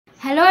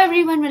Hello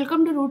everyone,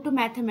 welcome to Root to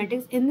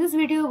Mathematics. In this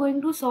video, we are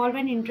going to solve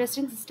an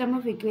interesting system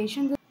of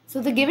equations.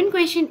 So the given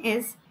question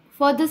is,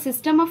 for the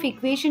system of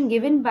equation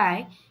given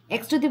by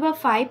x to the power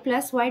 5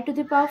 plus y to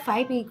the power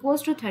 5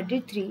 equals to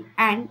 33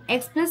 and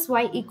x plus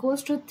y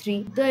equals to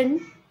 3,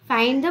 then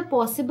find the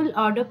possible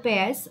order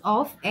pairs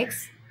of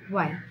x,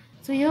 y.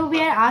 So here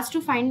we are asked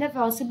to find the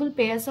possible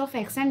pairs of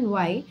x and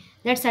y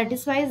that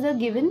satisfies the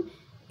given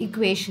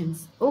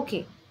equations.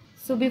 Okay.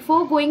 So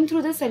before going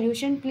through the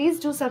solution, please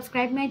do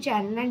subscribe my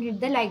channel and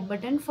hit the like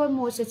button for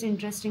more such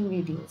interesting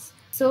videos.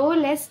 So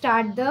let's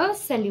start the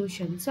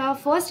solution. So our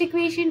first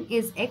equation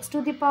is x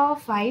to the power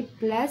 5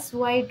 plus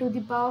y to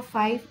the power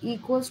 5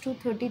 equals to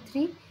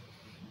 33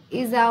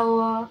 is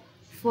our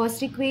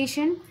first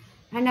equation,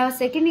 and our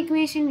second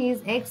equation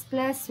is x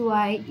plus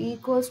y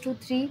equals to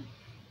 3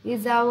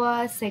 is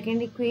our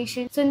second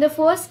equation. So in the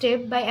first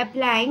step, by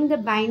applying the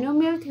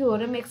binomial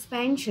theorem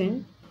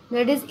expansion,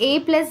 that is a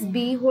plus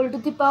b whole to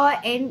the power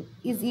n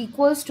is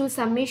equals to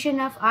summation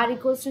of r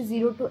equals to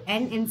 0 to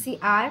n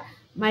NCR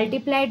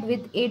multiplied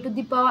with a to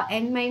the power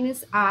n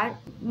minus r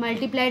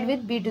multiplied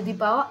with b to the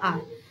power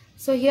r.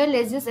 So here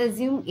let's just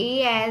assume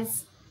a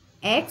as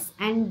x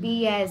and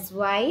b as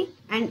y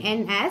and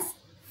n as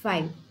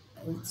 5.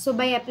 So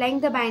by applying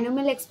the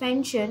binomial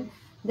expansion,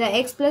 the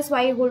x plus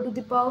y whole to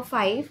the power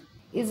 5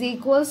 is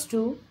equals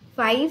to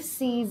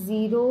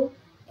 5c0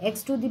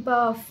 x to the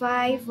power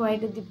 5 y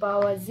to the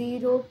power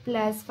 0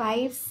 plus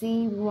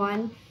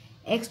 5c1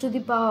 x to the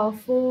power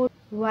 4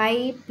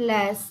 y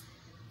plus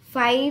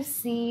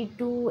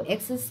 5c2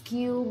 x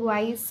cube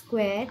y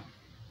square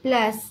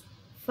plus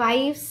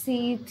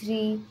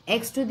 5c3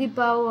 x to the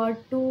power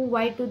 2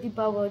 y to the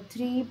power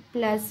 3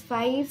 plus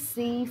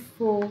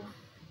 5c4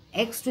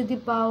 x to the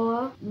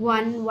power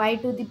 1 y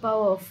to the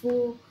power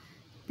 4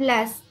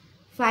 plus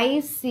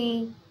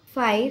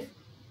 5c5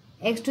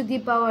 x to the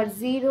power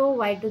 0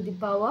 y to the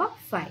power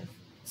 5.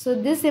 So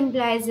this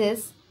implies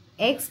is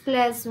x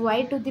plus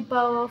y to the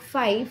power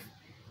 5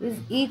 is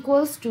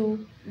equals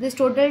to, this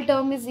total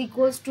term is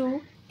equals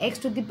to x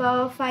to the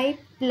power 5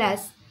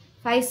 plus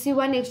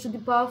 5c1 x to the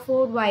power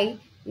 4y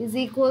is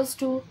equals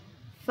to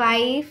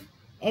 5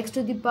 x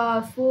to the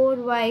power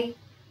 4y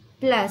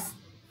plus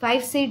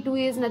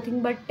 5c2 is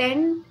nothing but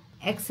 10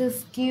 x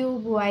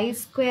cube y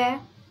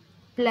square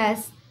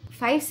plus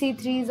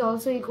 5c3 is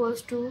also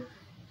equals to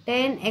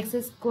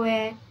 10x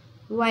square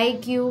y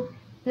cube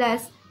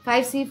plus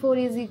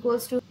 5c4 is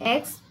equals to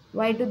x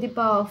y to the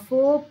power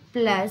 4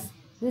 plus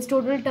this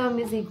total term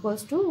is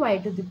equals to y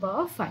to the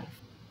power 5.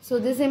 So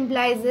this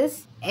implies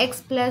is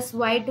x plus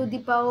y to the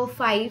power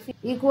 5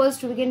 equals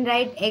to, we can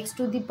write x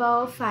to the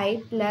power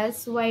 5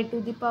 plus y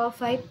to the power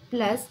 5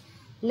 plus,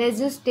 let's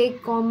just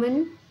take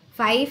common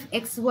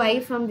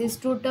 5xy from these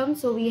two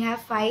terms. So we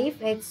have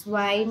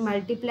 5xy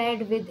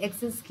multiplied with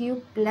x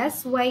cube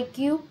plus y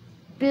cube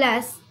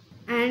plus,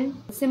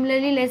 and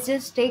similarly let's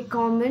just take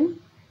common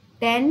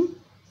 10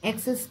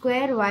 x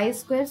square y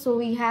square. So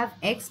we have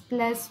x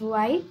plus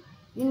y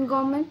in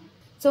common.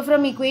 So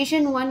from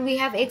equation 1 we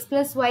have x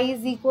plus y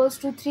is equals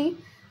to 3.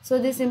 So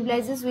this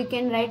implies is we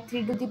can write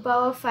 3 to the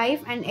power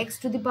 5 and x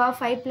to the power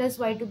 5 plus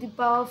y to the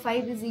power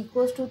 5 is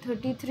equals to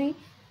 33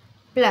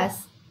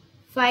 plus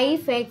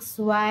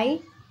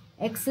 5xy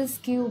x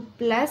cube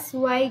plus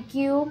y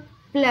cube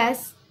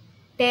plus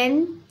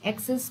 10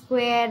 x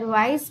square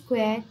y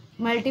square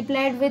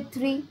multiplied with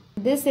 3.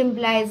 This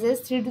implies is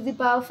 3 to the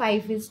power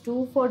 5 is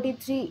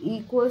 243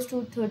 equals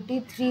to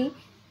 33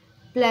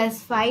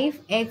 plus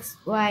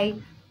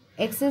 5xy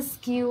x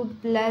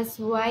cube plus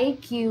y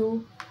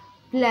cube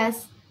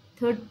plus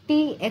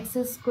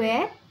 30x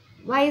square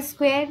y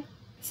square.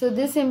 So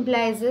this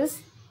implies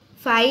is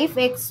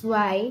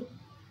 5xy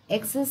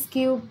x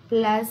cube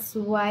plus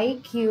y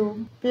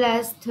cube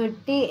plus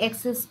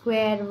 30x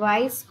square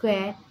y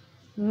square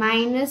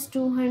minus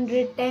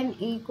 210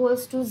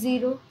 equals to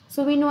 0.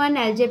 So we know an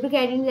algebraic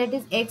identity, that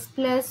is x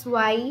plus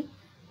y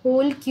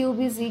whole cube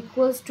is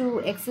equals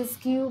to x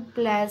cube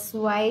plus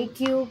y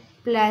cube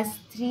plus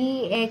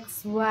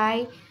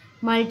 3xy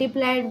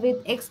multiplied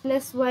with x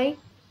plus y.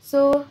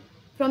 So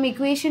from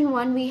equation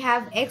 1 we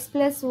have x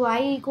plus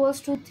y equals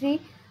to 3.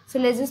 So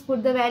let's just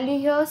put the value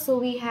here. So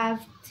we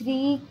have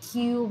 3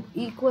 cube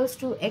equals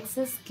to x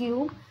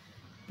cube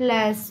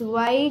plus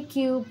y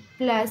cube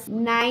plus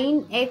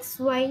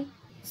 9xy.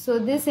 So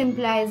this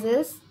implies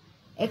is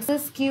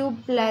x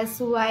cube plus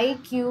y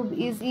cube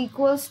is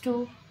equals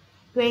to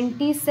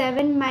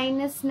 27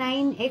 minus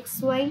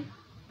 9xy.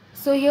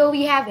 So here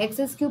we have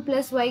x cube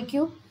plus y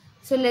cube.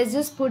 So let's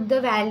just put the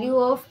value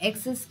of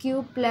x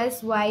cube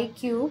plus y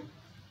cube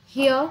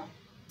here.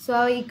 So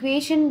our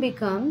equation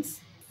becomes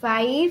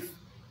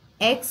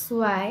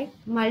 5xy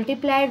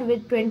multiplied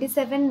with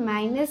 27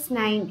 minus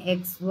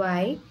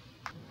 9xy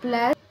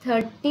plus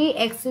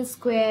 30x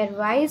square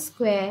y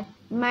square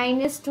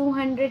minus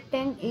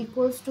 210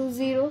 equals to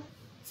 0.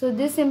 So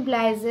this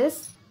implies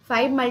is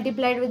 5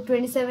 multiplied with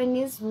 27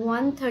 is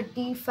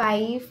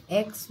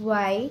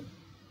 135xy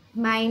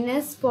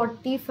minus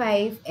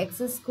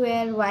 45x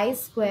square y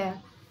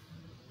square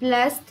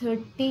plus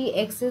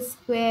 30x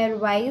square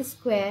y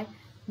square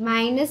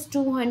minus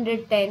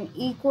 210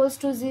 equals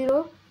to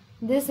 0.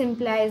 This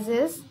implies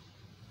is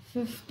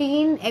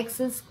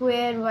 15x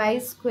square y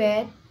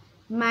square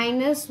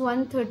minus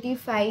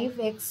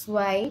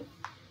 135xy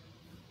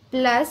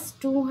plus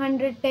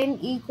 210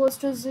 equals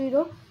to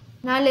 0.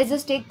 Now let's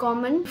just take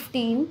common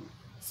 15.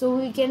 So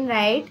we can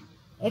write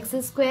x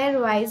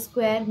square y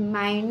square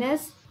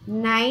minus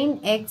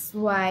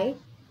 9xy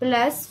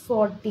plus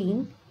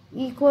 14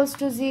 equals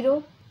to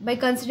 0. By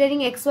considering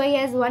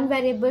xy as one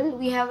variable,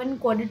 we have a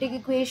quadratic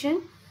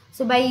equation.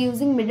 So by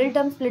using middle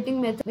term splitting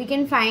method, we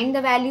can find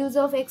the values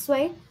of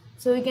xy.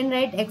 So we can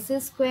write x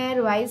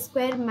square y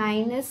square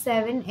minus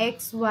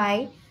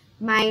 7xy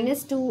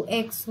minus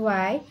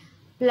 2xy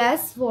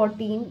plus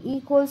 14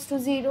 equals to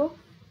 0.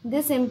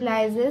 This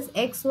implies is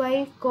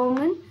xy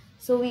common.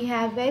 So we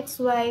have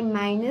xy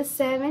minus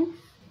 7.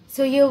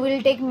 So here we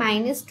will take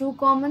minus 2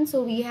 common.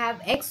 So we have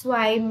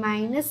xy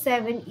minus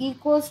 7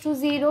 equals to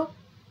 0.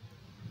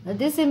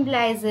 This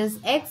implies is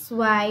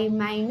xy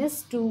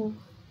minus 2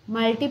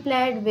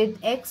 multiplied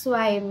with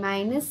xy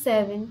minus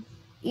 7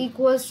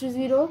 equals to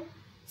 0.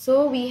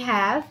 So we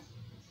have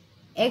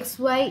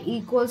xy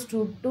equals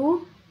to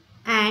 2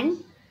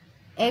 and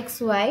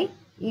xy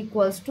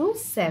equals to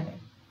 7.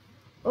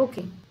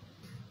 Okay.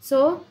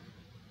 So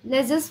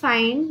let's just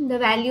find the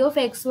value of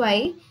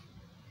xy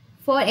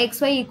for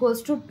xy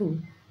equals to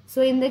 2.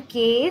 So in the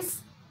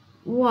case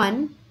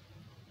 1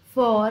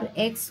 for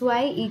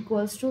xy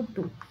equals to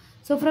 2.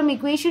 So from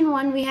equation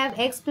 1 we have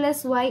x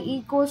plus y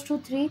equals to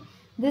 3.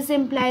 This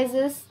implies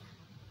is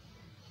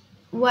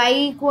y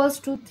equals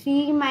to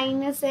 3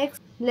 minus x.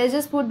 Let's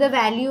just put the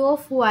value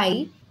of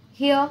y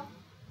here.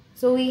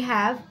 So we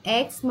have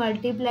x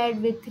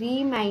multiplied with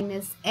 3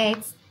 minus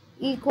x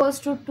equals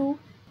to 2.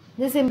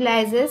 This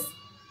implies is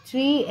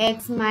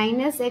 3x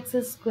minus x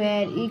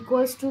square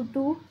equals to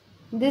 2.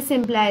 This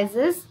implies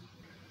is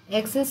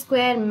x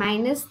square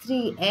minus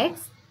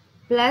 3x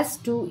plus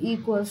 2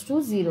 equals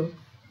to 0.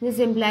 This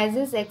implies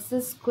is x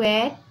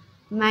square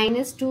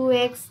minus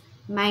 2x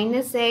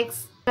minus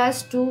x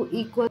plus 2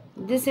 equals.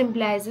 This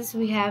implies is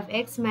we have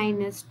x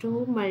minus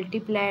 2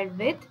 multiplied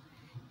with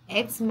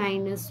x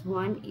minus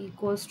 1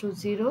 equals to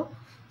 0.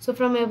 So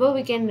from above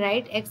we can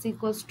write x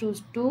equals to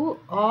 2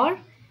 or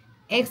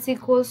x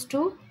equals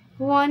to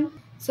 1.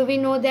 So we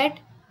know that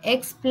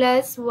x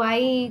plus y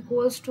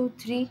equals to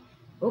 3.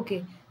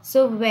 Okay.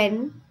 So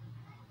when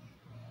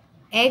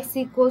x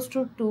equals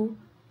to 2,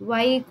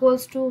 y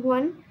equals to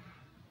 1,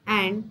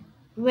 and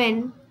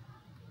when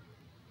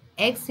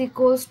x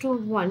equals to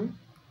 1,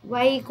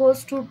 y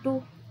equals to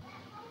 2.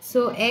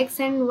 So x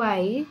and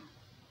y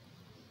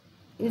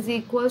is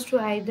equals to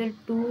either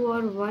 2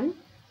 or 1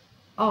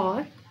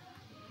 or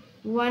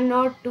 1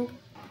 or 2.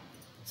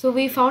 So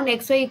we found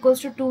xy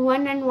equals to 2,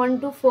 1 and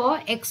 1, 2 for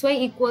xy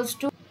equals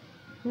to.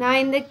 Now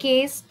in the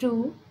case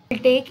 2, we'll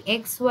take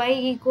xy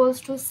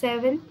equals to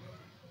 7.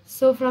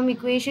 So from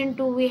equation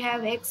 2 we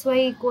have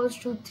xy equals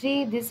to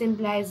 3. This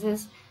implies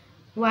is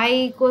y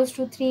equals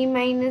to 3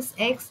 minus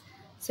x.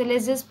 So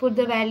let's just put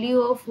the value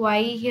of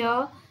y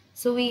here.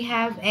 So we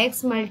have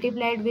x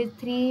multiplied with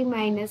 3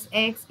 minus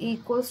x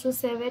equals to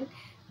 7.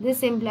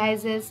 This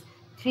implies is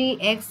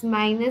 3x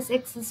minus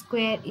x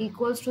square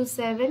equals to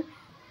 7.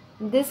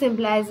 This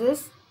implies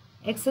is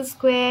x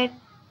square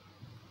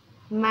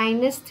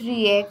minus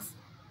 3x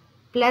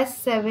plus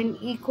 7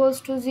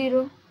 equals to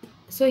 0.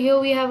 So here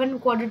we have a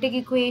quadratic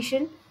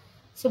equation.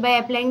 So by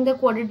applying the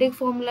quadratic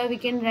formula, we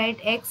can write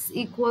x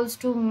equals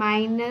to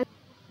minus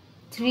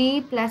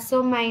 3 plus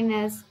or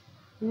minus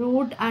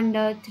root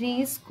under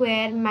 3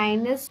 square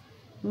minus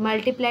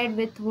multiplied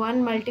with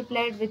 1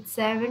 multiplied with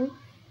 7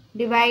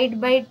 divide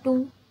by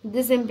 2.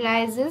 This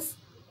implies is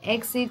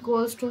x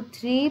equals to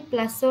 3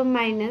 plus or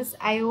minus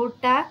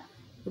iota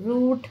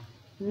root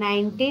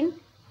 19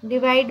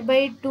 divide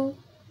by 2.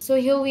 So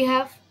here we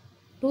have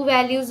two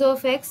values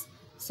of x.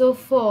 So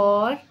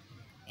for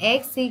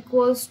x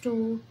equals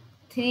to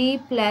 3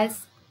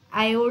 plus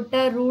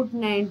iota root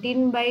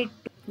 19 by 2,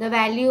 the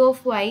value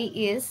of y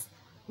is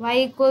y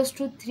equals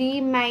to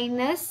 3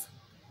 minus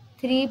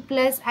 3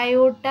 plus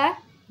iota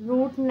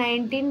root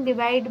 19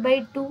 divided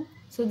by 2.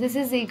 So this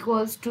is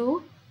equals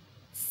to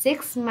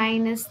 6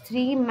 minus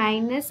 3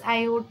 minus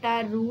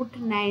iota root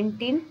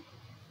 19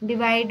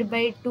 divided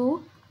by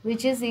 2,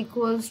 which is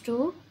equals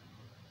to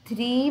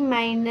 3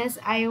 minus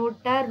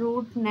iota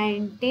root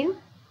 19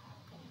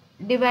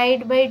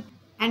 divide by,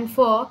 and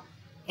for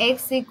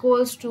x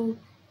equals to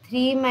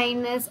 3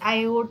 minus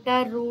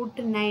iota root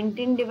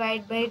 19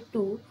 divided by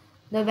 2,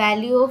 the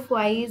value of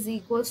y is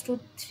equals to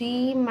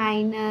 3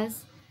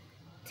 minus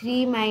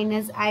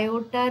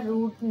iota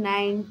root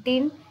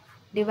 19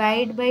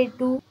 divided by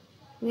 2,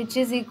 which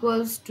is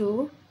equals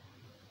to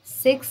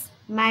 6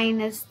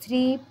 minus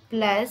 3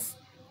 plus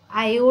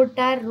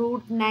iota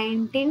root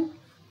 19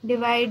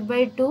 divided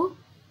by 2.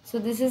 So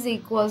this is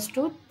equals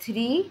to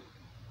 3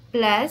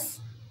 plus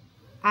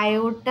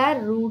iota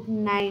root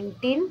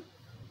 19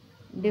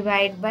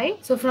 divided by.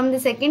 So from the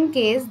second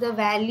case, the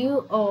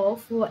value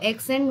of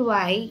x and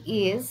y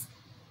is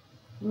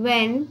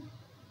when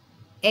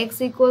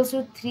x equals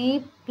to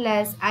 3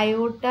 plus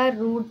iota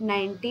root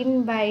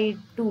 19 by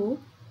 2,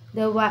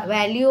 the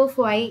value of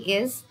y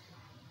is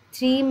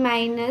 3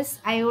 minus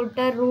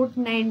iota root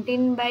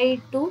 19 by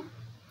 2,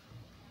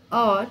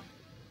 or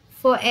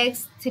for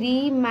x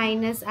 3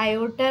 minus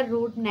iota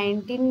root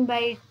 19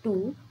 by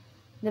 2,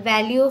 the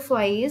value of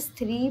y is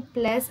 3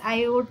 plus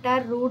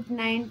iota root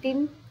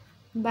 19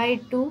 by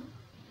 2.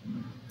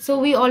 So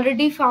we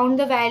already found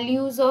the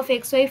values of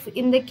xy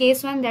in the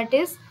case 1, that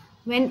is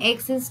when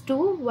x is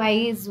 2, y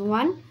is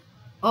 1,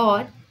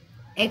 or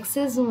x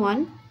is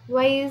 1,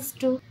 y is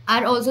 2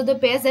 are also the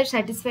pairs that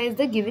satisfies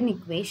the given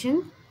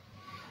equation.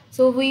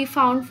 So we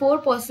found 4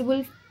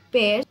 possible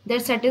pairs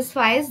that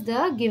satisfies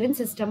the given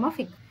system of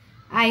equations.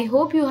 I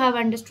hope you have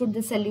understood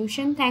the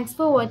solution. Thanks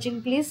for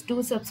watching. Please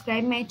do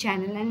subscribe my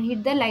channel and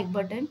hit the like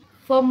button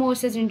for more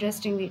such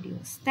interesting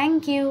videos.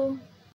 Thank you.